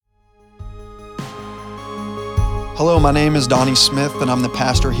Hello, my name is Donnie Smith, and I'm the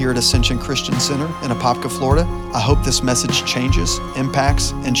pastor here at Ascension Christian Center in Apopka, Florida. I hope this message changes, impacts,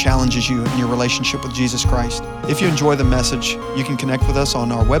 and challenges you in your relationship with Jesus Christ. If you enjoy the message, you can connect with us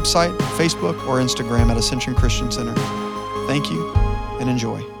on our website, Facebook, or Instagram at Ascension Christian Center. Thank you, and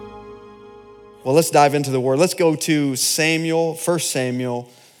enjoy. Well, let's dive into the Word. Let's go to Samuel, 1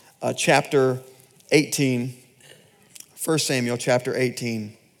 Samuel, chapter 18. 1 Samuel, chapter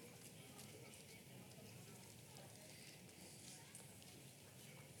 18.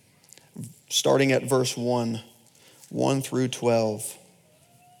 Starting at verse 1 through 12.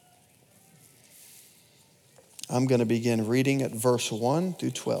 I'm going to begin reading at verse 1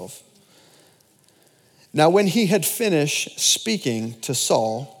 through 12. Now when he had finished speaking to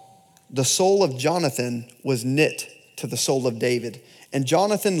Saul, the soul of Jonathan was knit to the soul of David, and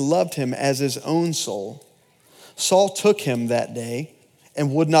Jonathan loved him as his own soul. Saul took him that day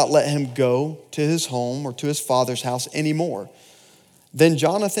and would not let him go to his home or to his father's house anymore. Then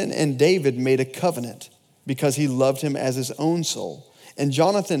Jonathan and David made a covenant because he loved him as his own soul. And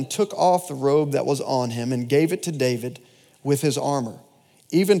Jonathan took off the robe that was on him and gave it to David with his armor,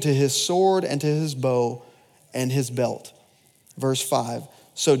 even to his sword and to his bow and his belt. Verse 5,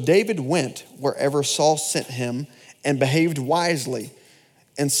 so David went wherever Saul sent him and behaved wisely.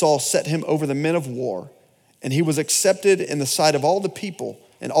 And Saul set him over the men of war. And he was accepted in the sight of all the people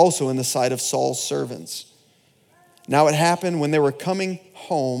and also in the sight of Saul's servants. Now it happened when they were coming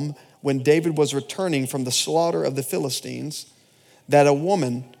home, when David was returning from the slaughter of the Philistines, that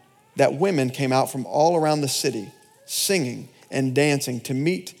women came out from all around the city, singing and dancing to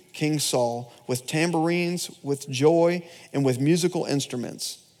meet King Saul with tambourines, with joy, and with musical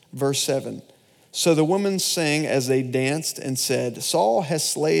instruments. Verse 7, so the women sang as they danced and said, Saul has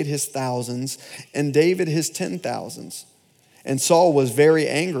slain his thousands and David his 10,000s. And Saul was very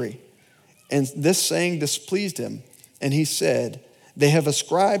angry, and this saying displeased him. And he said, they have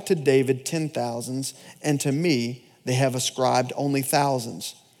ascribed to David 10,000s, and to me they have ascribed only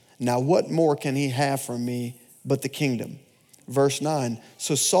thousands. Now what more can he have from me but the kingdom? Verse 9,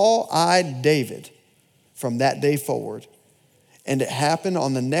 so Saul eyed David from that day forward. And it happened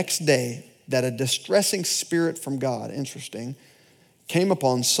on the next day that a distressing spirit from God, interesting, came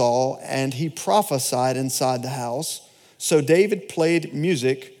upon Saul, and he prophesied inside the house. So David played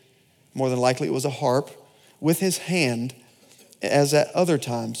music, more than likely it was a harp, with his hand as at other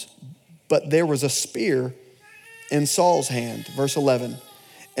times. But there was a spear in Saul's hand. Verse 11,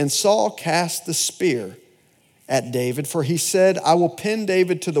 and Saul cast the spear at David, for he said, I will pin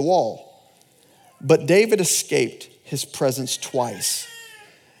David to the wall. But David escaped his presence twice.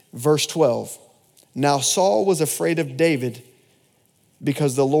 Verse 12, now Saul was afraid of David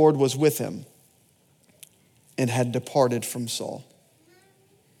because the Lord was with him and had departed from Saul.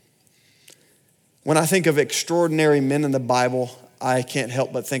 When I think of extraordinary men in the Bible, I can't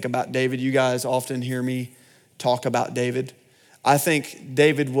help but think about David. You guys often hear me talk about David. I think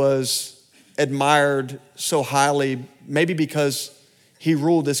David was admired so highly, maybe because he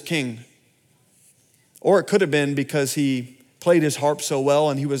ruled as king. Or it could have been because he played his harp so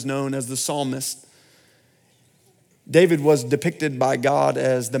well and he was known as the psalmist. David was depicted by God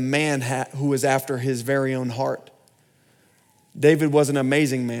as the man who was after his very own heart. David was an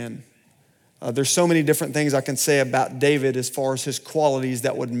amazing man. There's so many different things I can say about David as far as his qualities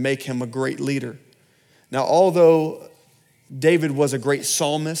that would make him a great leader. Now, although David was a great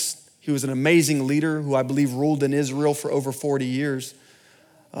psalmist, he was an amazing leader who I believe ruled in Israel for over 40 years.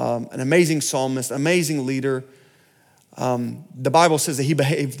 An amazing psalmist, amazing leader. The Bible says that he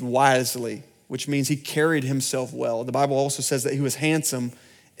behaved wisely, which means he carried himself well. The Bible also says that he was handsome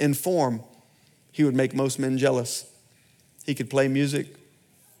in form. He would make most men jealous. He could play music.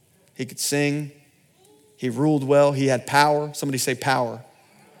 He could sing. He ruled well. He had power. Somebody say power.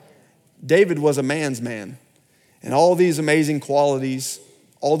 David was a man's man. And all these amazing qualities,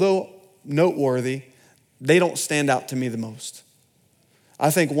 although noteworthy, they don't stand out to me the most.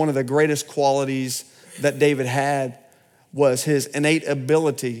 I think one of the greatest qualities that David had was his innate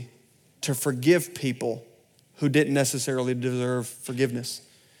ability to forgive people who didn't necessarily deserve forgiveness.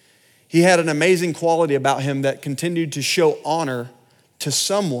 He had an amazing quality about him that continued to show honor to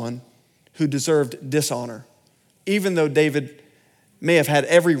someone who deserved dishonor, even though David may have had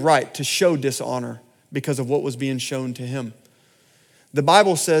every right to show dishonor because of what was being shown to him. The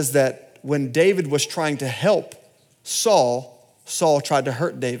Bible says that when David was trying to help Saul, Saul tried to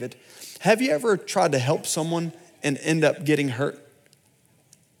hurt David. Have you ever tried to help someone and end up getting hurt?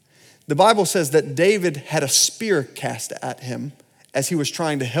 The Bible says that David had a spear cast at him as he was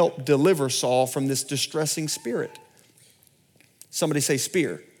trying to help deliver Saul from this distressing spirit. Somebody say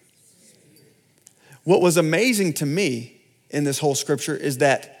spear. What was amazing to me in this whole scripture is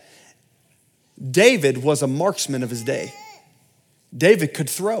that David was a marksman of his day. David could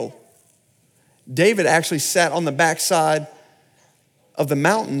throw. David actually sat on the backside of the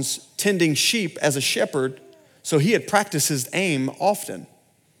mountains tending sheep as a shepherd, so he had practiced his aim often.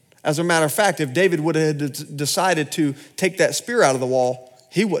 As a matter of fact, if David would have decided to take that spear out of the wall,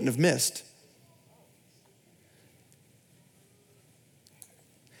 he wouldn't have missed.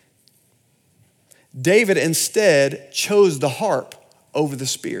 David instead chose the harp over the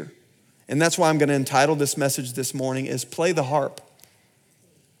spear. And that's why I'm going to entitle this message this morning is Play the Harp.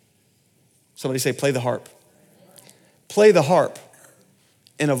 Somebody say, play the harp. Play the harp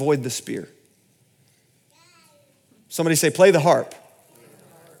and avoid the spear. Somebody say, play the harp.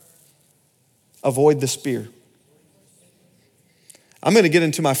 Avoid the spear. I'm going to get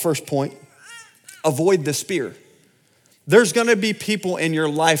into my first point. Avoid the spear. There's going to be people in your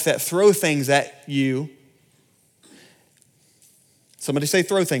life that throw things at you. Somebody say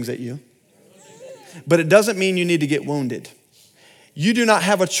throw things at you. But it doesn't mean you need to get wounded. You do not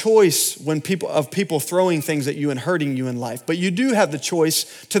have a choice when people throwing things at you and hurting you in life, but you do have the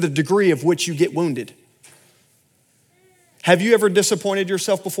choice to the degree of which you get wounded. Have you ever disappointed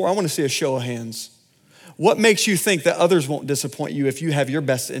yourself before? I want to see a show of hands. What makes you think that others won't disappoint you if you have your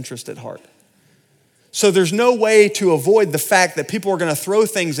best interest at heart? So there's no way to avoid the fact that people are going to throw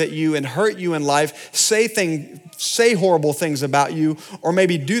things at you and hurt you in life, say horrible things about you, or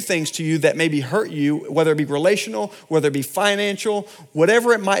maybe do things to you that maybe hurt you, whether it be relational, whether it be financial,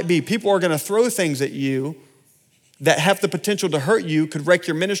 whatever it might be. People are going to throw things at you that have the potential to hurt you, could wreck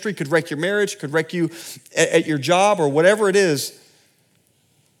your ministry, could wreck your marriage, could wreck you at your job or whatever it is.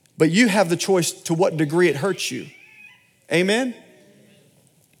 But you have the choice to what degree it hurts you. Amen?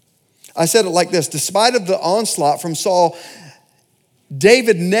 I said it like this: despite of the onslaught from Saul,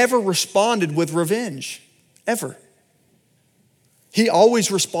 David never responded with revenge, ever. He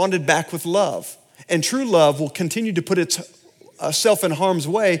always responded back with love. And true love will continue to put itself in harm's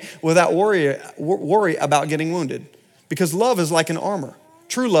way without worry about getting wounded. Because love is like an armor.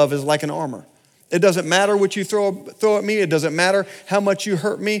 True love is like an armor. It doesn't matter what you throw at me. It doesn't matter how much you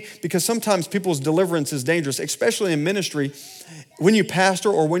hurt me, because sometimes people's deliverance is dangerous, especially in ministry. When you pastor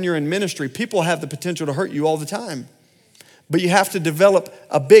or when you're in ministry, people have the potential to hurt you all the time. But you have to develop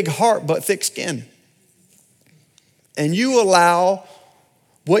a big heart but thick skin. And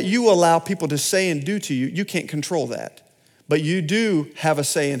what you allow people to say and do to you, you can't control that. But you do have a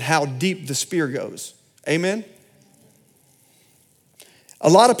say in how deep the spear goes. Amen? A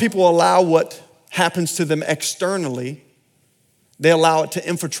lot of people allow what happens to them externally, they allow it to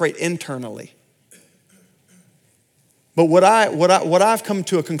infiltrate internally. But what I've come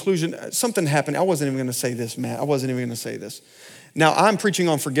to a conclusion, something happened. I wasn't even going to say this, Matt. I wasn't even going to say this. Now, I'm preaching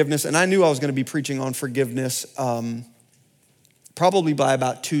on forgiveness, and I knew I was going to be preaching on forgiveness probably by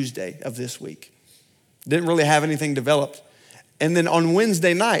about Tuesday of this week. Didn't really have anything developed. And then on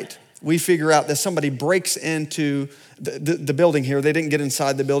Wednesday night, we figure out that somebody breaks into the building here. They didn't get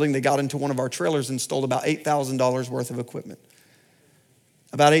inside the building. They got into one of our trailers and stole about $8,000 worth of equipment.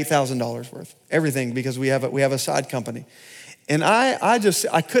 About $8,000 worth. Everything, because we have a side company. And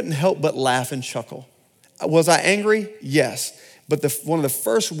I couldn't help but laugh and chuckle. Was I angry? Yes. But one of the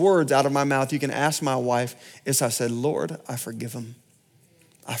first words out of my mouth, you can ask my wife, is I said, Lord, I forgive him.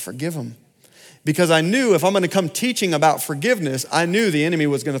 I forgive him. Because I knew if I'm going to come teaching about forgiveness, I knew the enemy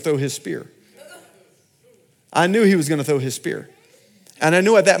was going to throw his spear. I knew he was going to throw his spear. And I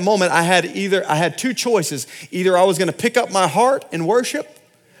knew at that moment I had two choices. Either I was going to pick up my heart and worship,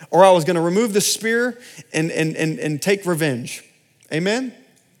 or I was going to remove the spear and take revenge. Amen?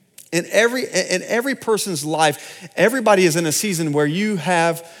 In every person's life, everybody is in a season where you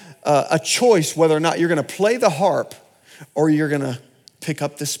have a choice whether or not you're going to play the harp or you're going to pick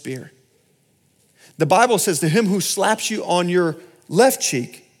up the spear. The Bible says, to him who slaps you on your left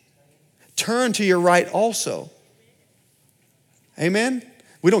cheek, turn to your right also. Amen?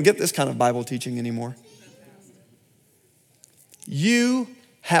 We don't get this kind of Bible teaching anymore. You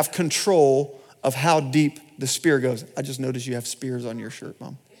have control of how deep the spear goes. I just noticed you have spears on your shirt,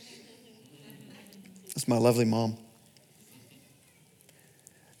 Mom. That's my lovely mom.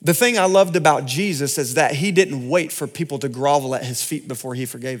 The thing I loved about Jesus is that he didn't wait for people to grovel at his feet before he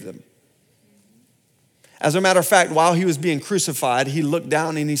forgave them. As a matter of fact, while he was being crucified, he looked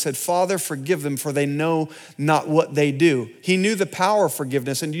down and he said, Father, forgive them, for they know not what they do. He knew the power of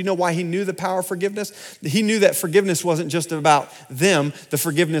forgiveness. And do you know why he knew the power of forgiveness? He knew that forgiveness wasn't just about them. The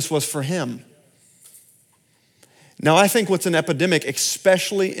forgiveness was for him. Now, I think what's an epidemic,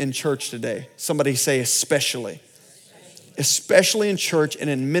 especially in church today, somebody say especially in church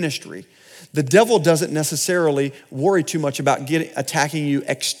and in ministry, The devil doesn't necessarily worry too much about attacking you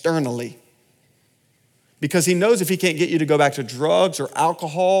externally, because he knows if he can't get you to go back to drugs or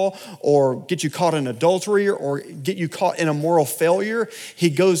alcohol or get you caught in adultery or get you caught in a moral failure, he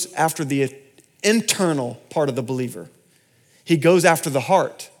goes after the internal part of the believer. He goes after the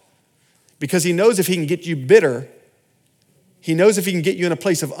heart, because he knows if he can get you bitter, he knows if he can get you in a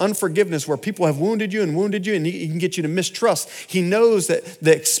place of unforgiveness where people have wounded you and he can get you to mistrust. He knows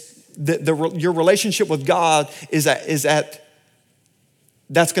that your relationship with God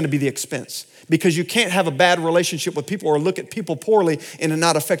that's going to be the expense, because you can't have a bad relationship with people or look at people poorly and it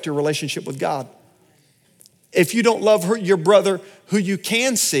not affect your relationship with God. If you don't love your brother who you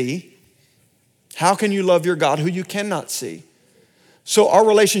can see, how can you love your God who you cannot see? So our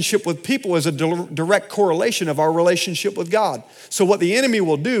relationship with people is a direct correlation of our relationship with God. So what the enemy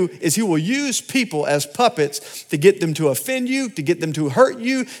will do is he will use people as puppets to get them to offend you, to get them to hurt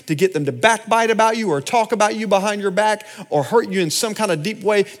you, to get them to backbite about you or talk about you behind your back or hurt you in some kind of deep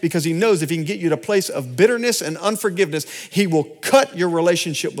way, because he knows if he can get you to a place of bitterness and unforgiveness, he will cut your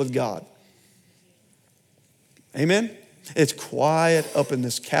relationship with God. Amen? It's quiet up in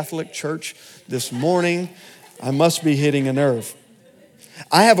this Catholic church this morning. I must be hitting a nerve.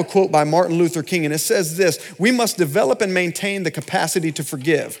 I have a quote by Martin Luther King, and it says this: "We must develop and maintain the capacity to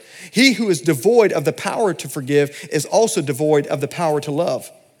forgive. He who is devoid of the power to forgive is also devoid of the power to love.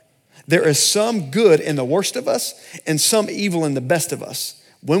 There is some good in the worst of us and some evil in the best of us.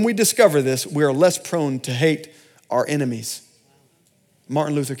 When we discover this, we are less prone to hate our enemies."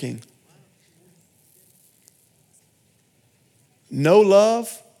 Martin Luther King. No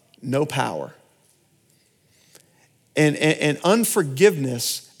love, no power. And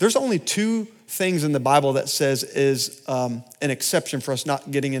unforgiveness, there's only two things in the Bible that says is an exception for us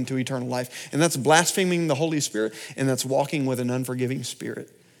not getting into eternal life. And that's blaspheming the Holy Spirit, and that's walking with an unforgiving spirit.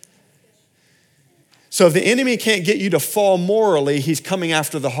 So if the enemy can't get you to fall morally, he's coming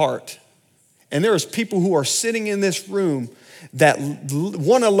after the heart. And there's people who are sitting in this room that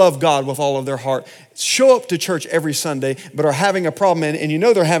want to love God with all of their heart, show up to church every Sunday, but are having a problem. And you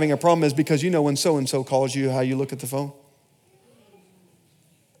know they're having a problem is because you know when so-and-so calls you, how you look at the phone.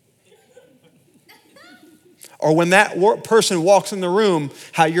 Or when that person walks in the room,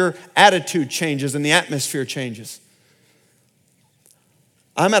 how your attitude changes and the atmosphere changes.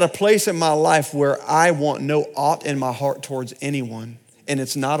 I'm at a place in my life where I want no ought in my heart towards anyone, and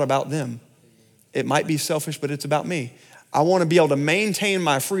it's not about them. It might be selfish, but it's about me. I want to be able to maintain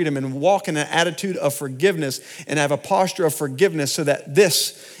my freedom and walk in an attitude of forgiveness and have a posture of forgiveness so that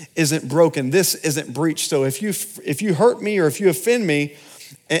this isn't broken, this isn't breached. So if you hurt me or if you offend me,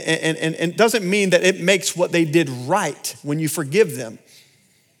 and it doesn't mean that it makes what they did right when you forgive them.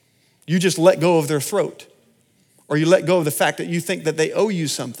 You just let go of their throat, or you let go of the fact that you think that they owe you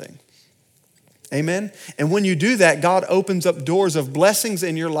something. Amen? And when you do that, God opens up doors of blessings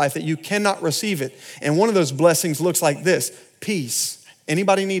in your life that you cannot receive it. And one of those blessings looks like this: peace.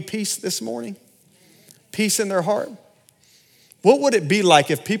 Anybody need peace this morning? Peace in their heart? What would it be like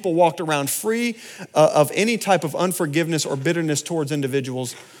if people walked around free of any type of unforgiveness or bitterness towards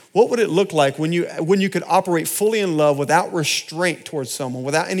individuals? What would it look like when you could operate fully in love without restraint towards someone,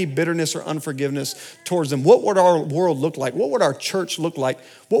 without any bitterness or unforgiveness towards them? What would our world look like? What would our church look like?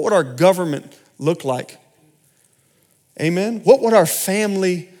 What would our government look like? Amen? What would our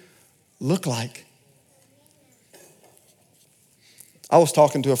family look like? I was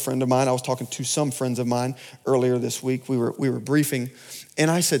talking to a friend of mine. I was talking to some friends of mine earlier this week. We were briefing, and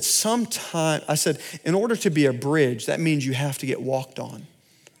I said, in order to be a bridge, that means you have to get walked on.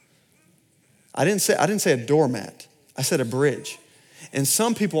 I didn't say a doormat. I said a bridge. And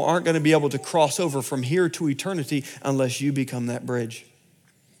some people aren't going to be able to cross over from here to eternity unless you become that bridge.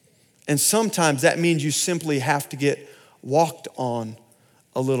 And sometimes that means you simply have to get walked on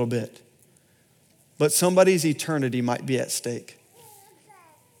a little bit. But somebody's eternity might be at stake.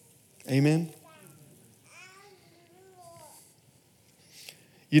 Amen?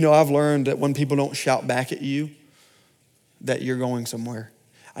 You know, I've learned that when people don't shout back at you, that you're going somewhere.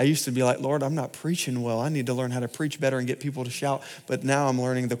 I used to be like, Lord, I'm not preaching well. I need to learn how to preach better and get people to shout. But now I'm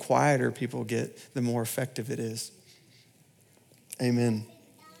learning the quieter people get, the more effective it is. Amen.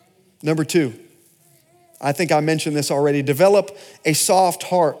 Number 2, I think I mentioned this already. Develop a soft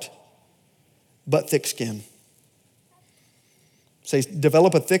heart, but thick skin. Say,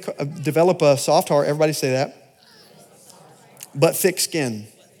 develop a soft heart. Everybody say that. But thick skin.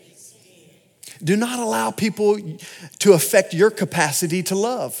 Do not allow people to affect your capacity to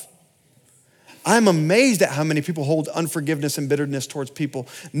love. I'm amazed at how many people hold unforgiveness and bitterness towards people,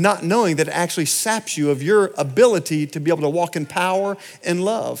 not knowing that it actually saps you of your ability to be able to walk in power and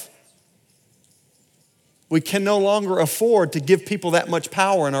love. We can no longer afford to give people that much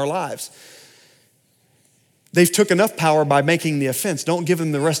power in our lives. They've took enough power by making the offense. Don't give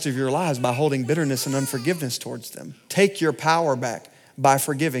them the rest of your lives by holding bitterness and unforgiveness towards them. Take your power back by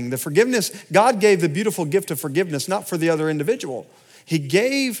forgiving. The forgiveness, God gave the beautiful gift of forgiveness, not for the other individual. He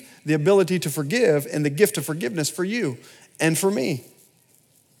gave the ability to forgive and the gift of forgiveness for you and for me.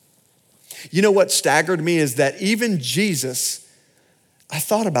 You know what staggered me is that even Jesus, I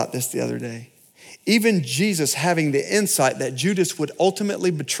thought about this the other day, even Jesus having the insight that Judas would ultimately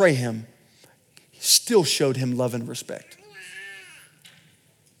betray him, still showed him love and respect.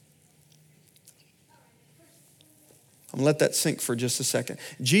 I'm gonna let that sink for just a second.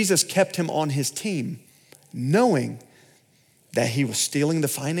 Jesus kept him on his team, knowing that he was stealing the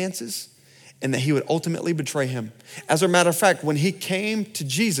finances and that he would ultimately betray him. As a matter of fact, when he came to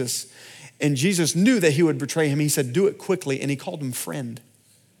Jesus and Jesus knew that he would betray him, he said, do it quickly, and he called him friend.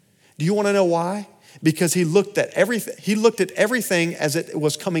 Do you want to know why? Because he looked at everything as it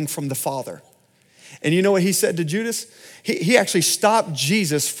was coming from the Father. And you know what he said to Judas? He actually stopped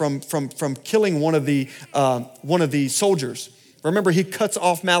Jesus from killing one of the soldiers. Remember, he cuts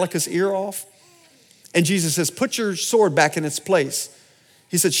off Malchus' ear off? And Jesus says, put your sword back in its place.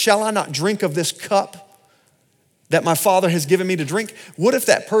 He said, shall I not drink of this cup that my Father has given me to drink? What if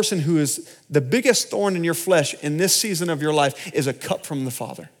that person who is the biggest thorn in your flesh in this season of your life is a cup from the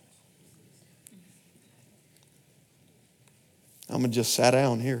Father? I'm going to just sat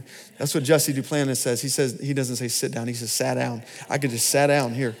down here. That's what Jesse Duplantis says. He doesn't say sit down. He says sat down. I could just sat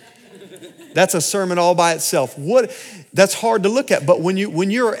down here. That's a sermon all by itself. That's hard to look at. But when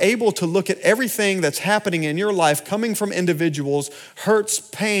you're able to look at everything that's happening in your life coming from individuals, hurts,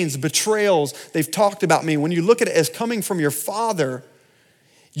 pains, betrayals, they've talked about me. When you look at it as coming from your Father,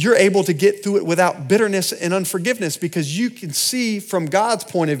 you're able to get through it without bitterness and unforgiveness, because you can see from God's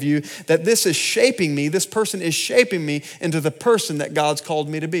point of view that this is shaping me. This person is shaping me into the person that God's called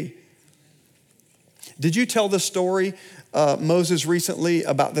me to be. Did you tell the story, Moses, recently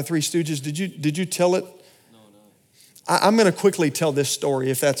about the Three Stooges? Did you tell it? No. I'm going to quickly tell this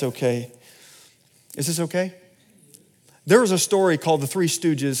story, if that's okay. Is this okay? There was a story called The Three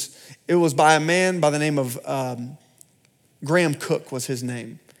Stooges. It was by a man by the name of Graham Cook was his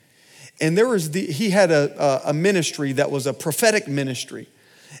name. And he had a ministry that was a prophetic ministry.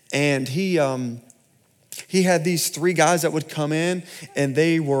 And he had these three guys that would come in, and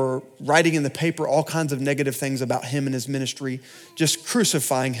they were writing in the paper all kinds of negative things about him and his ministry, just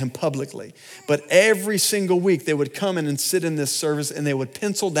crucifying him publicly. But every single week they would come in and sit in this service, and they would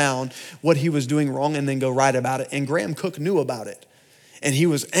pencil down what he was doing wrong and then go write about it. And Graham Cook knew about it. And he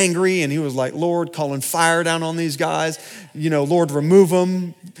was angry, and he was like, Lord, calling fire down on these guys. Lord, remove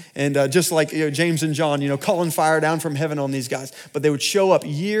them. And just like James and John, calling fire down from heaven on these guys. But they would show up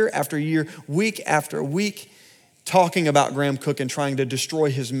year after year, week after week, talking about Graham Cook and trying to destroy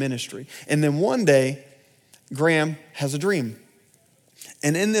his ministry. And then one day, Graham has a dream.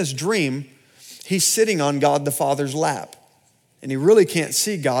 And in this dream, he's sitting on God the Father's lap. And he really can't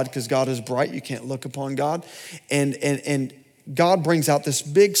see God because God is bright. You can't look upon God. And God brings out this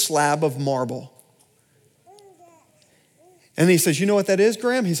big slab of marble. And he says, you know what that is,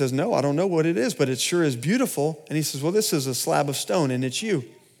 Graham? He says, no, I don't know what it is, but it sure is beautiful. And he says, well, this is a slab of stone, and it's you.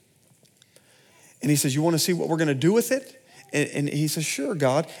 And he says, you want to see what we're going to do with it? And he says, sure,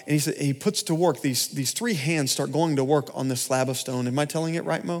 God. And he puts to work, these three hands start going to work on this slab of stone. Am I telling it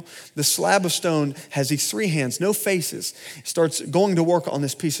right, Mo? The slab of stone has these three hands, no faces. It starts going to work on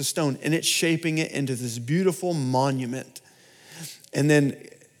this piece of stone, and it's shaping it into this beautiful monument. And then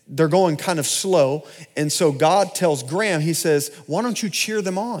they're going kind of slow. And so God tells Graham, he says, why don't you cheer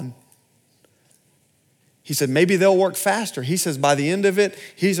them on? He said, maybe they'll work faster. He says, by the end of it,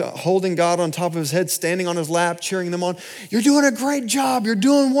 he's holding God on top of his head, standing on his lap, cheering them on. You're doing a great job. You're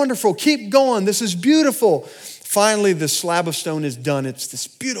doing wonderful. Keep going. This is beautiful. Finally, the slab of stone is done. It's this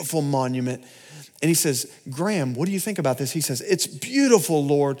beautiful monument. And he says, Graham, what do you think about this? He says, it's beautiful,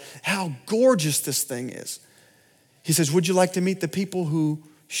 Lord. How gorgeous this thing is. He says, would you like to meet the people who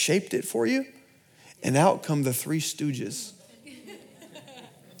shaped it for you? And out come the Three Stooges.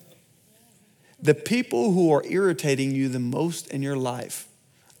 The people who are irritating you the most in your life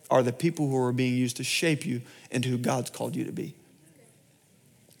are the people who are being used to shape you into who God's called you to be.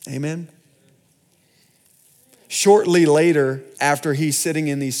 Amen? Shortly later, after he's sitting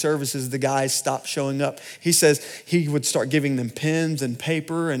in these services, the guys stop showing up. He says he would start giving them pens and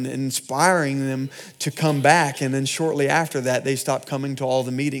paper and inspiring them to come back. And then shortly after that, they stopped coming to all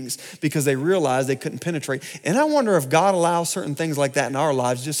the meetings because they realized they couldn't penetrate. And I wonder if God allows certain things like that in our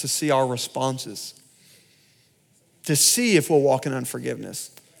lives just to see our responses, to see if we'll walk in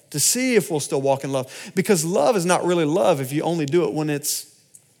unforgiveness. to see if we'll still walk in love. Because love is not really love if you only do it when it's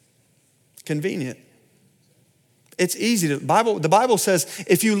convenient. It's easy to, the Bible says,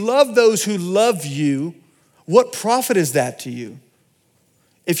 if you love those who love you, what profit is that to you?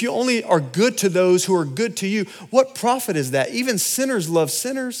 If you only are good to those who are good to you, what profit is that? Even sinners love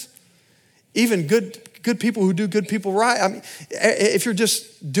sinners. Even good people who do good people right. I mean, if you're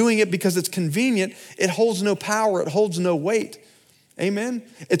just doing it because it's convenient, it holds no power, it holds no weight. Amen?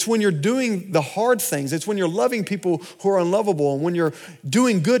 It's when you're doing the hard things. It's when you're loving people who are unlovable, and when you're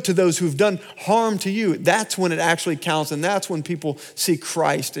doing good to those who've done harm to you. That's when it actually counts, and that's when people see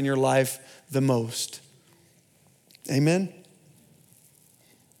Christ in your life the most. Amen?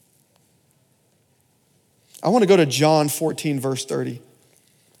 I want to go to John 14, verse 30.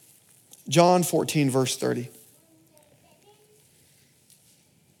 John 14, verse 30.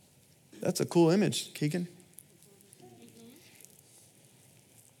 That's a cool image, Keegan.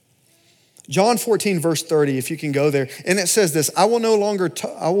 John 14, verse 30, if you can go there. And it says this, I will no longer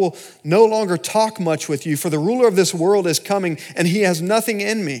talk much with you, for the ruler of this world is coming, and he has nothing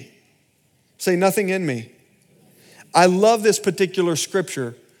in me. Say, nothing in me. I love this particular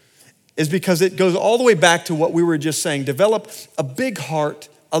scripture is because it goes all the way back to what we were just saying. Develop a big heart,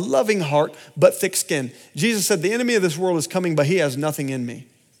 a loving heart, but thick skin. Jesus said, the enemy of this world is coming, but he has nothing in me.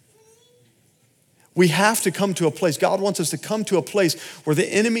 We have to come to a place, God wants us to come to a place where the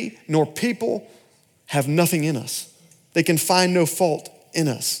enemy nor people have nothing in us. They can find no fault in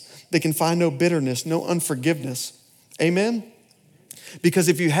us. They can find no bitterness, no unforgiveness. Amen? Because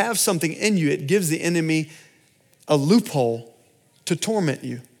if you have something in you, it gives the enemy a loophole to torment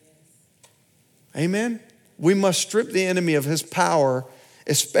you. Amen? We must strip the enemy of his power,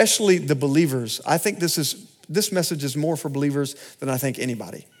 especially the believers. I think this message is more for believers than I think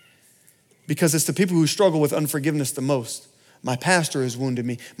anybody. Because it's the people who struggle with unforgiveness the most. My pastor has wounded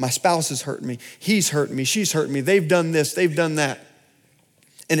me. My spouse has hurt me. He's hurt me. She's hurt me. They've done this. They've done that.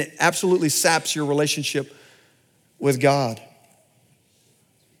 And it absolutely saps your relationship with God.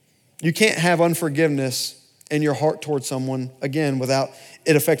 You can't have unforgiveness in your heart towards someone, again, without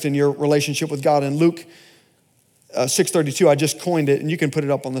it affecting your relationship with God. In Luke 6:32, I just coined it, and you can put it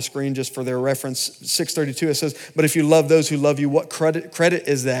up on the screen just for their reference. 6:32, it says, but if you love those who love you, what credit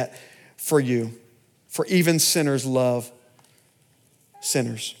is that for you? For even sinners love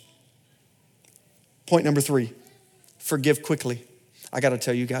sinners. Point number 3, forgive quickly. I got to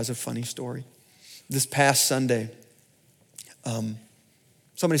tell you guys a funny story. This past Sunday,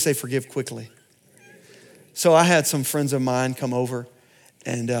 somebody say forgive quickly. So I had some friends of mine come over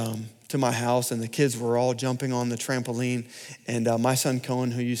and to my house, and the kids were all jumping on the trampoline. And my son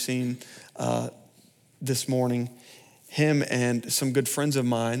Cohen, who you've seen this morning, him and some good friends of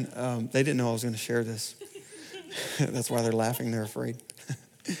mine, they didn't know I was going to share this. That's why they're laughing. They're afraid.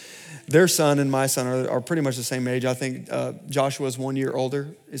 Their son and my son are pretty much the same age. I think Joshua's 1 year older.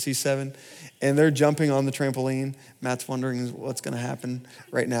 Is he 7? And they're jumping on the trampoline. Matt's wondering what's going to happen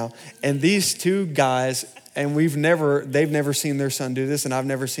right now. And these two guys, and they've never seen their son do this, and I've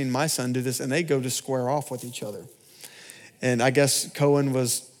never seen my son do this, and they go to square off with each other. And I guess Cohen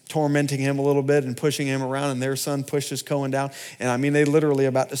was tormenting him a little bit and pushing him around, and their son pushes Cohen down. And I mean, they literally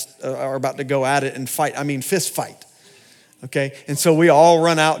are about to go at it and fight. I mean, fist fight. Okay, and so we all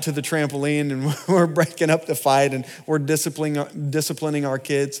run out to the trampoline, and we're breaking up the fight, and we're disciplining our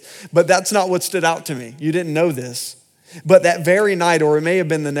kids. But that's not what stood out to me. You didn't know this. But that very night, or it may have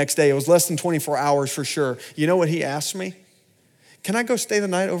been the next day, it was less than 24 hours for sure. You know what he asked me? Can I go stay the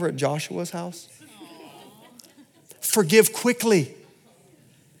night over at Joshua's house? Forgive quickly.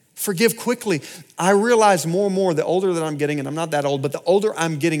 Forgive quickly. I realize more and more the older that I'm getting, and I'm not that old, but the older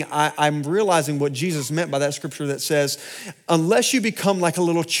I'm getting, I'm realizing what Jesus meant by that scripture that says, unless you become like a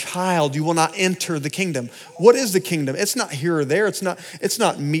little child, you will not enter the kingdom. What is the kingdom? It's not here or there. It's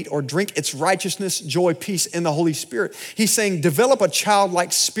not meat or drink. It's righteousness, joy, peace in the Holy Spirit. He's saying, develop a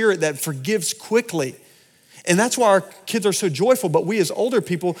childlike spirit that forgives quickly. And that's why our kids are so joyful. But we as older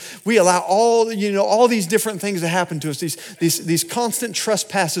people, we allow all these different things to happen to us, these constant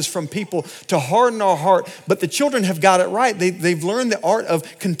trespasses from people to harden our heart. But the children have got it right. They've learned the art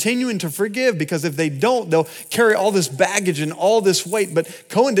of continuing to forgive, because if they don't, they'll carry all this baggage and all this weight. But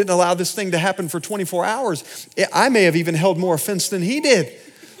Cohen didn't allow this thing to happen for 24 hours. I may have even held more offense than he did.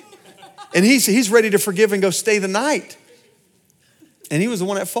 And he's ready to forgive and go stay the night. And he was the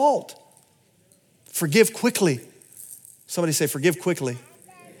one at fault. Forgive quickly. Somebody say, forgive quickly.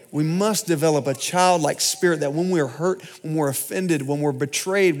 We must develop a childlike spirit that when we're hurt, when we're offended, when we're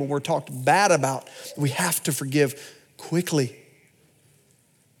betrayed, when we're talked bad about, we have to forgive quickly.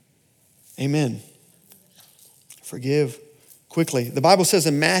 Amen. Forgive quickly. The Bible says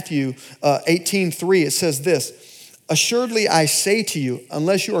in Matthew 18:3, it says this, assuredly I say to you,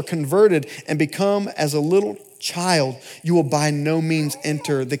 unless you are converted and become as a little child, you will by no means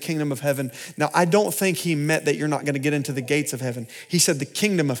enter the kingdom of heaven. Now, I don't think he meant that you're not going to get into the gates of heaven. He said the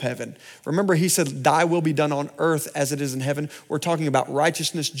kingdom of heaven. Remember, he said, thy will be done on earth as it is in heaven. We're talking about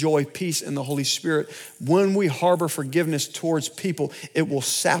righteousness, joy, peace in the Holy Spirit. When we harbor forgiveness towards people, it will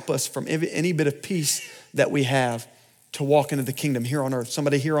sap us from any bit of peace that we have to walk into the kingdom here on earth.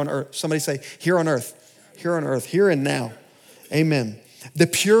 Somebody here on earth. Somebody say, here on earth, here on earth, here and now. Amen. The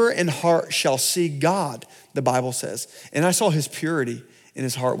pure in heart shall see God, the Bible says. And I saw his purity in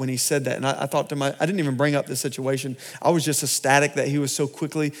his heart when he said that. And I thought to I didn't even bring up this situation. I was just ecstatic that he was so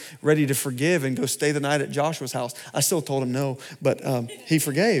quickly ready to forgive and go stay the night at Joshua's house. I still told him no, but he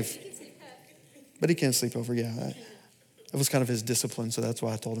forgave. But he can't sleep over, yeah. It was kind of his discipline, so that's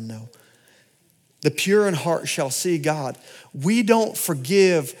why I told him no. The pure in heart shall see God. We don't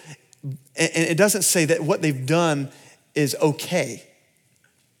forgive, and it doesn't say that what they've done is okay.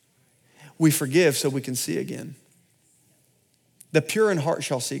 We forgive so we can see again. The pure in heart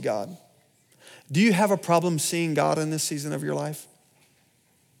shall see God. Do you have a problem seeing God in this season of your life?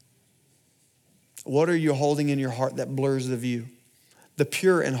 What are you holding in your heart that blurs the view? The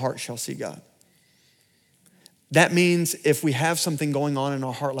pure in heart shall see God. That means if we have something going on in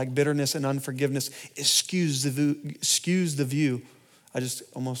our heart like bitterness and unforgiveness, it skews the view. I just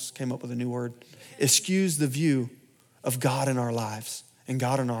almost came up with a new word. It skews the view of God in our lives and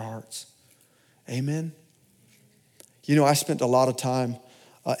God in our hearts. Amen. You know, I spent a lot of time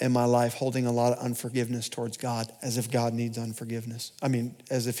in my life holding a lot of unforgiveness towards God, as if God needs unforgiveness.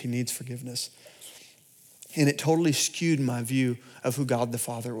 As if he needs forgiveness. And it totally skewed my view of who God the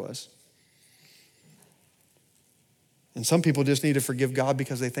Father was. And some people just need to forgive God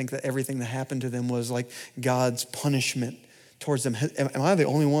because they think that everything that happened to them was like God's punishment towards them. Am I the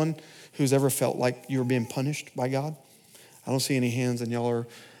only one who's ever felt like you were being punished by God? I don't see any hands, and y'all are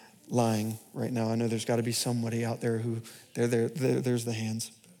lying right now. I know there's got to be somebody out there who, there's the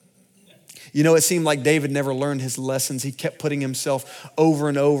hands. You know, it seemed like David never learned his lessons. He kept putting himself over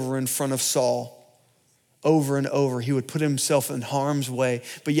and over in front of Saul. Over and over, he would put himself in harm's way,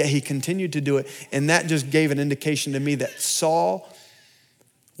 but yet he continued to do it. And that just gave an indication to me that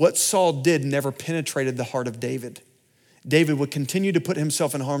what Saul did never penetrated the heart of David. David would continue to put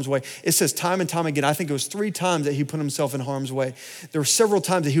himself in harm's way. It says time and time again, I think it was 3 times that he put himself in harm's way. There were several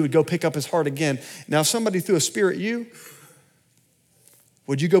times that he would go pick up his heart again. Now, if somebody threw a spear at you,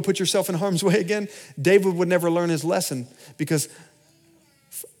 would you go put yourself in harm's way again? David would never learn his lesson because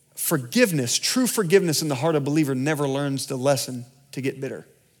forgiveness, true forgiveness in the heart of a believer never learns the lesson to get bitter.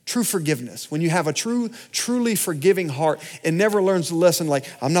 True forgiveness. When you have a truly forgiving heart, it never learns the lesson like,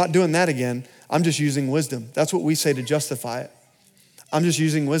 I'm not doing that again. I'm just using wisdom. That's what we say to justify it. I'm just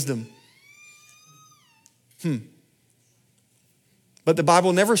using wisdom. But the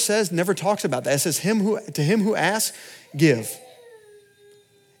Bible never talks about that. It says, to him who asks, give.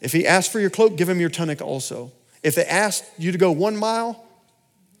 If he asks for your cloak, give him your tunic also. If they ask you to go 1 mile,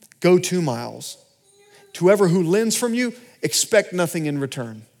 go 2 miles. To whoever who lends from you, expect nothing in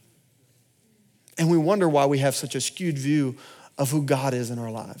return. And we wonder why we have such a skewed view of who God is in our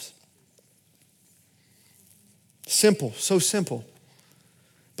lives. Simple, so simple,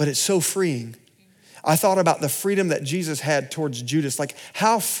 but it's so freeing. I thought about the freedom that Jesus had towards Judas. Like,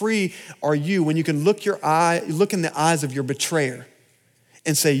 how free are you when you can look in the eyes of your betrayer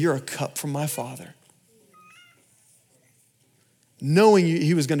and say, you're a cup from my Father? Knowing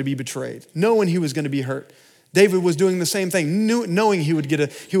he was going to be betrayed, knowing he was going to be hurt. David was doing the same thing, knowing he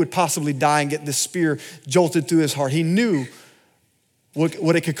would possibly die and get this spear jolted through his heart. He knew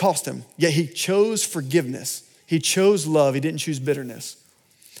what it could cost him, yet he chose forgiveness. He chose love. He didn't choose bitterness.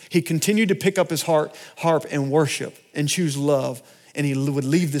 He continued to pick up his harp and worship and choose love, and he would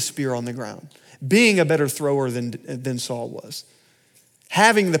leave the spear on the ground, being a better thrower than Saul was.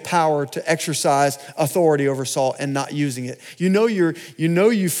 Having the power to exercise authority over Saul and not using it. You know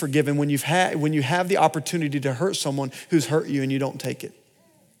you've forgiven when you have the opportunity to hurt someone who's hurt you and you don't take it.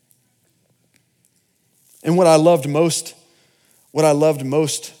 And what I loved most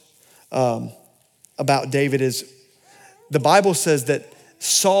about David is the Bible says that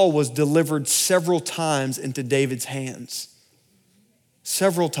Saul was delivered several times into David's hands.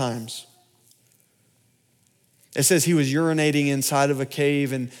 Several times. It says he was urinating inside of a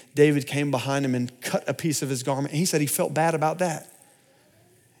cave and David came behind him and cut a piece of his garment. And he said he felt bad about that.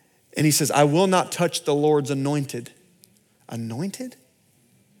 And he says, I will not touch the Lord's anointed. Anointed?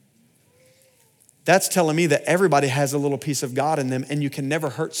 That's telling me that everybody has a little piece of God in them and you can never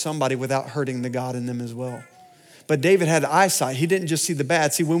hurt somebody without hurting the God in them as well. But David had eyesight. He didn't just see the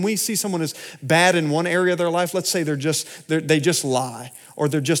bad. See, when we see someone as bad in one area of their life, let's say they just lie or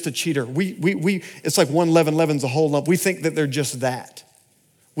they're just a cheater. It's like one leaven leavens a whole lump. We think that they're just that.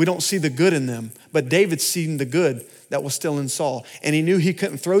 We don't see the good in them. But David seen the good that was still in Saul. And he knew he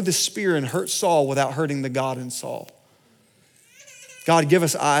couldn't throw the spear and hurt Saul without hurting the God in Saul. God, give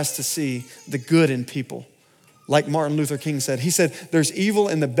us eyes to see the good in people. Like Martin Luther King said, he said, there's evil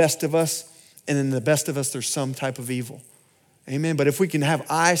in the best of us, and in the best of us, there's some type of evil. Amen. But if we can have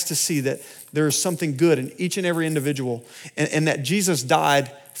eyes to see that there is something good in each and every individual, and that Jesus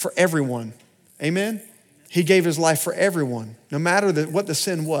died for everyone. Amen. He gave his life for everyone, no matter what the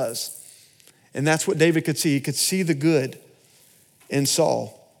sin was. And that's what David could see. He could see the good in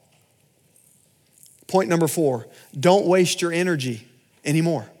Saul. Point number 4, don't waste your energy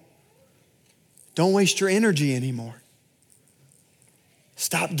anymore. Don't waste your energy anymore.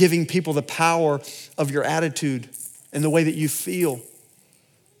 Stop giving people the power of your attitude and the way that you feel.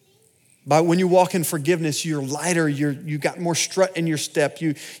 When you walk in forgiveness, you're lighter, you got more strut in your step.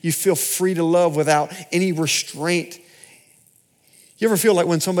 You feel free to love without any restraint. You ever feel like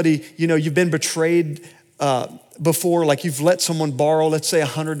when somebody, you've been betrayed before, like you've let someone borrow, let's say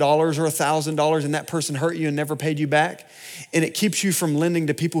 $100 or $1,000, and that person hurt you and never paid you back, and it keeps you from lending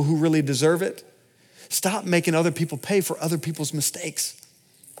to people who really deserve it? Stop making other people pay for other people's mistakes.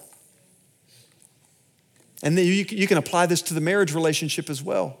 And then you can apply this to the marriage relationship as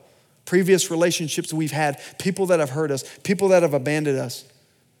well. Previous relationships we've had, people that have hurt us, people that have abandoned us,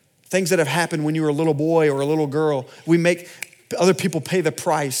 things that have happened when you were a little boy or a little girl. We make other people pay the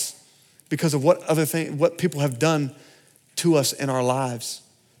price because of what people have done to us in our lives.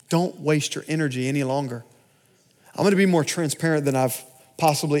 Don't waste your energy any longer. I'm going to be more transparent than I've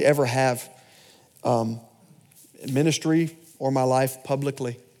possibly ever have in ministry or my life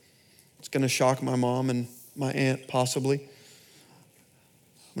publicly. It's going to shock my mom and my aunt possibly.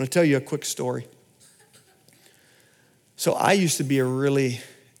 I'm going to tell you a quick story. So I used to be a really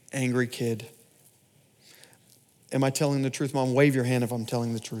angry kid. Am I telling the truth, Mom? Wave your hand if I'm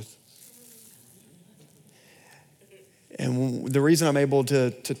telling the truth. And the reason I'm able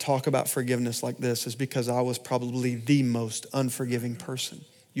to talk about forgiveness like this is because I was probably the most unforgiving person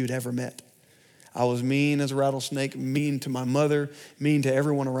you'd ever met. I was mean as a rattlesnake, mean to my mother, mean to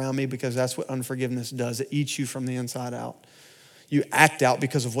everyone around me, because that's what unforgiveness does. It eats you from the inside out. You act out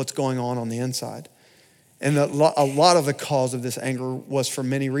because of what's going on the inside. And a lot of the cause of this anger was for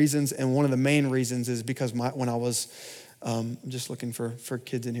many reasons, and one of the main reasons is because when I was, I'm just looking for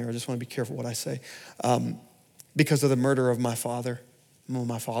kids in here. I just want to be careful what I say. Because of the murder of my father. When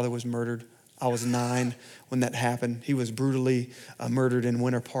my father was murdered, I was 9 when that happened. He was brutally murdered in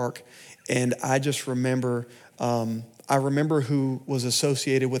Winter Park. And I just remember, I remember who was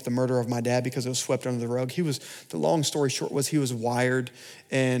associated with the murder of my dad because it was swept under the rug. The long story short was he was wired,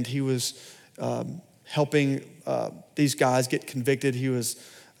 and he was helping these guys get convicted. He was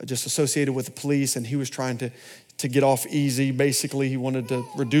just associated with the police, and he was trying to get off easy. Basically, he wanted to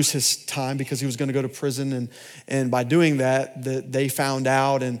reduce his time because he was going to go to prison. And by doing that, they found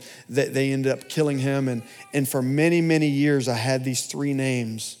out, and they ended up killing him. And for many, many years, I had these 3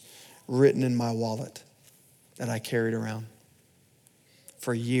 names written in my wallet that I carried around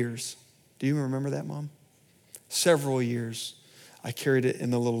for years. Do you remember that, Mom? Several years, I carried it in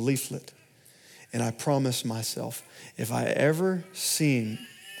the little leaflet. And I promised myself, if I ever seen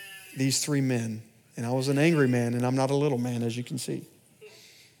these 3 men, and I was an angry man, and I'm not a little man, as you can see,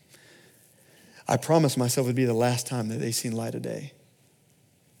 I promised myself it would be the last time that they seen light of day.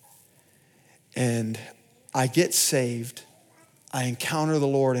 And I get saved. I encounter the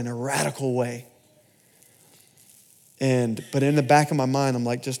Lord in a radical way. But in the back of my mind, I'm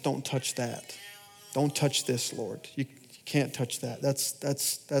like, just don't touch that. Don't touch this, Lord. You can't touch that.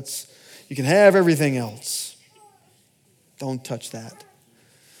 That's you can have everything else. Don't touch that.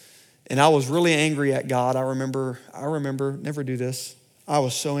 And I was really angry at God. I remember, never do this. I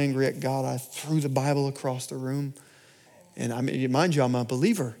was so angry at God, I threw the Bible across the room. And mind you, I'm a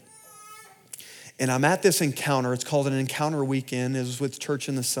believer. And I'm at this encounter. It's called an encounter weekend. It was with Church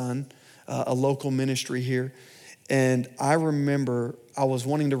in the Sun, a local ministry here. And I remember I was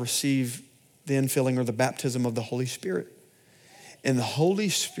wanting to receive the infilling or the baptism of the Holy Spirit. And the Holy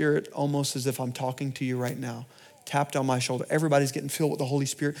Spirit, almost as if I'm talking to you right now, tapped on my shoulder. Everybody's getting filled with the Holy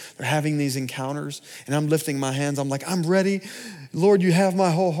Spirit. They're having these encounters. And I'm lifting my hands. I'm like, I'm ready. Lord, you have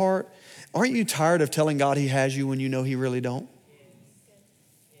my whole heart. Aren't you tired of telling God he has you when you know he really don't?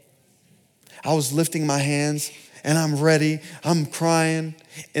 I was lifting my hands and I'm ready. I'm crying.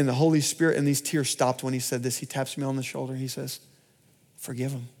 And the Holy Spirit, and these tears stopped when he said this. He taps me on the shoulder. He says,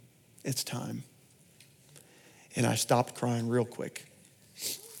 forgive him. It's time. And I stopped crying real quick.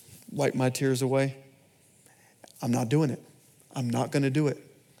 Wiped my tears away. I'm not doing it. I'm not going to do it.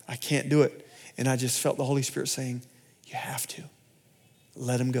 I can't do it. And I just felt the Holy Spirit saying, you have to.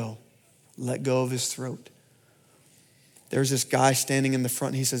 Let him go. Let go of his throat. There's this guy standing in the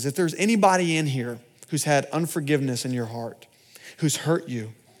front. And he says, if there's anybody in here who's had unforgiveness in your heart, who's hurt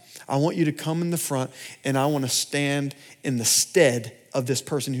you, I want you to come in the front and I want to stand in the stead of this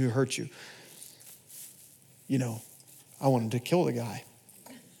person who hurt you. You know, I wanted to kill the guy.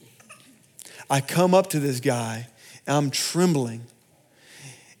 I come up to this guy and I'm trembling.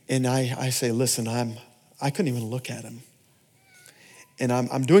 And I say, listen, I couldn't even look at him. And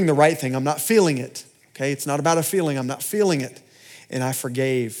I'm doing the right thing. I'm not feeling it. Okay, it's not about a feeling. I'm not feeling it. And I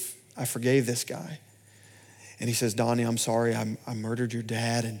forgave this guy. And he says, Donnie, I'm sorry. I murdered your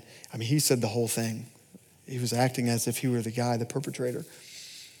dad. And I mean, he said the whole thing. He was acting as if he were the guy, the perpetrator.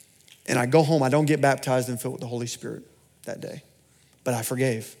 And I go home. I don't get baptized and filled with the Holy Spirit that day. But I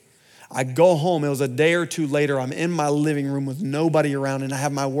forgave. I go home. It was a day or two later. I'm in my living room with nobody around. And I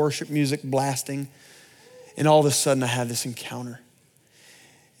have my worship music blasting. And all of a sudden, I have this encounter.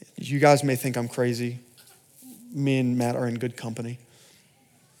 You guys may think I'm crazy. Me and Matt are in good company.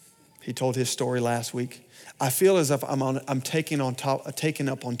 He told his story last week. I feel as if I'm taken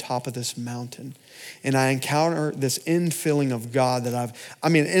up on top of this mountain, and I encounter this infilling of God that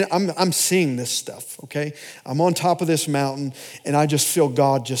I'm seeing this stuff. Okay, I'm on top of this mountain, and I just feel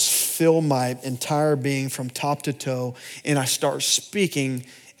God just fill my entire being from top to toe, and I start speaking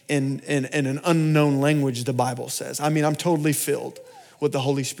in an unknown language. The Bible says. I mean, I'm totally filled with the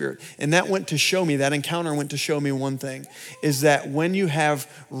Holy Spirit. And that encounter went to show me one thing, is that when you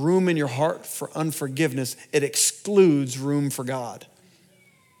have room in your heart for unforgiveness, it excludes room for God.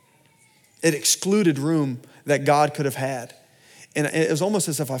 It excluded room that God could have had. And it was almost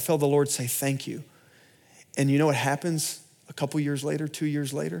as if I felt the Lord say, thank you. And you know what happens a couple years later, 2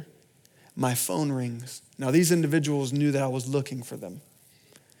 years later? My phone rings. Now these individuals knew that I was looking for them.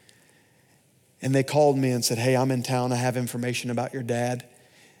 And they called me and said, hey, I'm in town. I have information about your dad.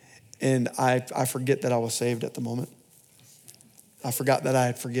 And I forget that I was saved at the moment. I forgot that I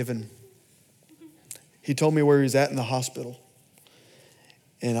had forgiven. He told me where he was at in the hospital.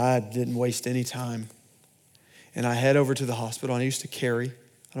 And I didn't waste any time. And I head over to the hospital. I used to carry.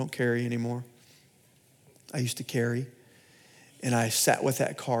 I don't carry anymore. I used to carry. And I sat with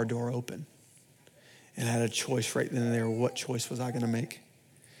that car door open. And I had a choice right then and there. What choice was I going to make?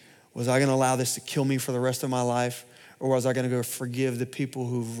 Was I going to allow this to kill me for the rest of my life? Or was I going to go forgive the people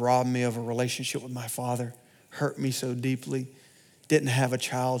who've robbed me of a relationship with my father, hurt me so deeply, didn't have a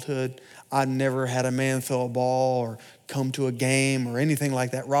childhood? I never had a man throw a ball or come to a game or anything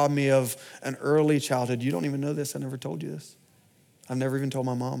like that, robbed me of an early childhood. You don't even know this. I never told you this. I've never even told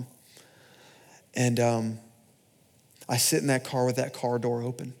my mom. And I sit in that car with that car door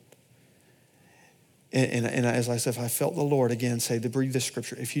open. And as I said, if I felt the Lord again say, to breathe this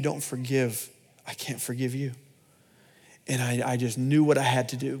scripture, if you don't forgive, I can't forgive you. And I just knew what I had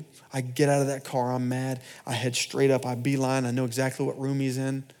to do. I get out of that car, I'm mad. I head straight up, I beeline, I know exactly what room he's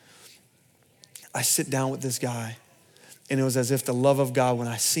in. I sit down with this guy. And it was as if the love of God, when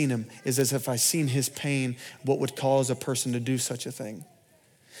I seen him, is as if I seen his pain, what would cause a person to do such a thing.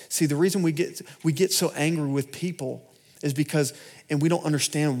 See, the reason we get so angry with people is because, and we don't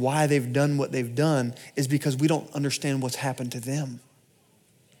understand why they've done what they've done, is because we don't understand what's happened to them.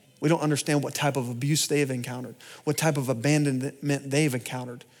 We don't understand what type of abuse they have encountered, what type of abandonment they've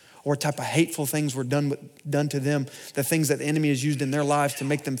encountered, or what type of hateful things were done to them, the things that the enemy has used in their lives to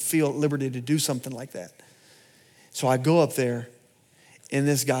make them feel at liberty to do something like that. So I go up there, and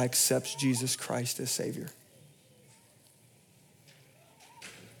this guy accepts Jesus Christ as Savior.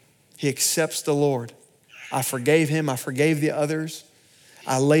 He accepts the Lord. I forgave him. I forgave the others.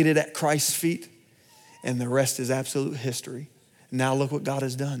 I laid it at Christ's feet, and the rest is absolute history. Now look what God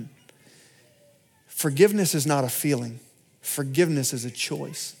has done. Forgiveness is not a feeling. Forgiveness is a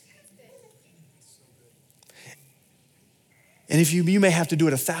choice. And if you may have to do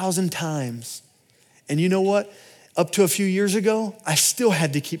it 1,000 times. And you know what? Up to a few years ago, I still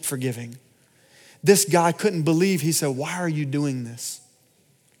had to keep forgiving. This guy couldn't believe. He said, why are you doing this?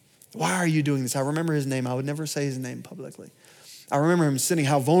 Why are you doing this? I remember his name. I would never say his name publicly. I remember him sitting,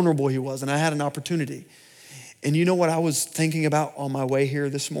 how vulnerable he was, and I had an opportunity. And you know what I was thinking about on my way here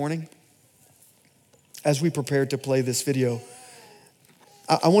this morning? As we prepared to play this video,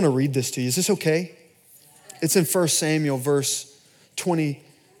 I want to read this to you. Is this okay? It's in 1 Samuel verse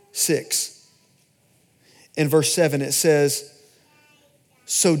 26. In verse 7, it says,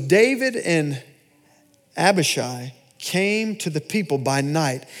 so David and Abishai came to the people by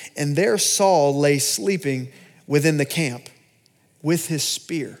night, and there Saul lay sleeping within the camp with his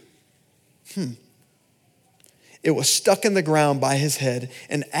spear. It was stuck in the ground by his head,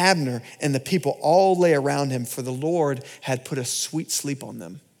 and Abner and the people all lay around him, for the Lord had put a sweet sleep on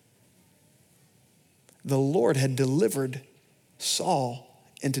them. The Lord had delivered Saul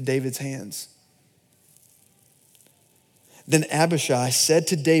into David's hands. Then Abishai said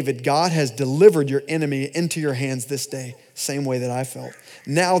to David, God has delivered your enemy into your hands this day, same way that I felt.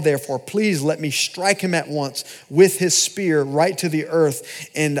 Now, therefore, please let me strike him at once with his spear right to the earth,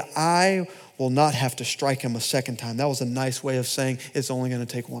 and I will not have to strike him a second time. That was a nice way of saying it's only going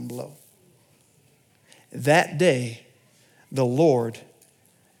to take one blow. That day, the Lord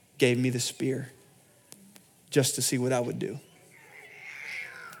gave me the spear just to see what I would do.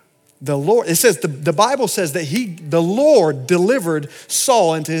 The Lord, it says, the Bible says that the Lord delivered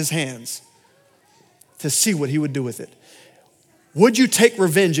Saul into his hands to see what he would do with it. Would you take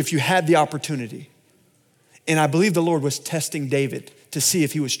revenge if you had the opportunity? And I believe the Lord was testing David to see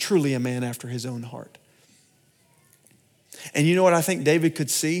if he was truly a man after his own heart. And you know what I think David could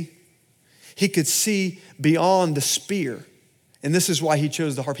see? He could see beyond the spear. And this is why he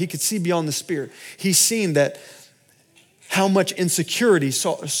chose the harp. He could see beyond the spear. He's seen that how much insecurity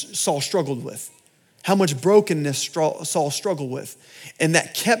Saul struggled with, how much brokenness Saul struggled with. And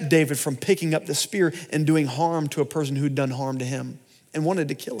that kept David from picking up the spear and doing harm to a person who'd done harm to him and wanted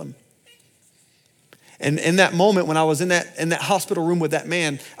to kill him. And in that moment when I was in that hospital room with that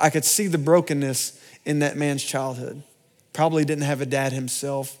man, I could see the brokenness in that man's childhood. Probably didn't have a dad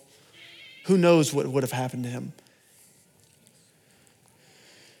himself. Who knows what would have happened to him?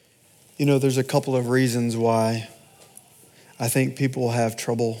 You know, there's a couple of reasons why I think people have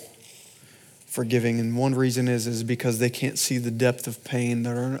trouble forgiving. And one reason is because they can't see the depth of pain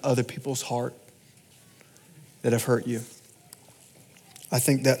that are in other people's heart that have hurt you. I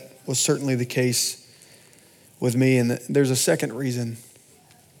think that was certainly the case with me. And there's a second reason,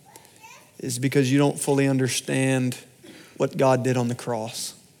 is because you don't fully understand what God did on the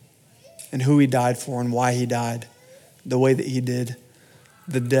cross and who he died for and why he died the way that he did,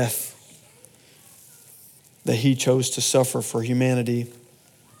 the death that he chose to suffer for humanity.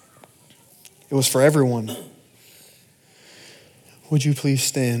 It was for everyone. Would you please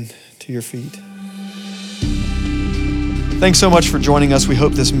stand to your feet? Thanks so much for joining us. We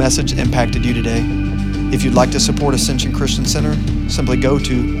hope this message impacted you today. If you'd like to support Ascension Christian Center, simply go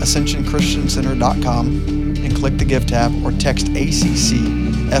to ascensionchristiancenter.com and click the Give tab or text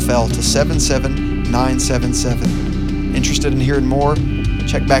ACCFL to 77977. Interested in hearing more?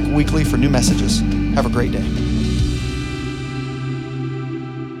 Check back weekly for new messages. Have a great day.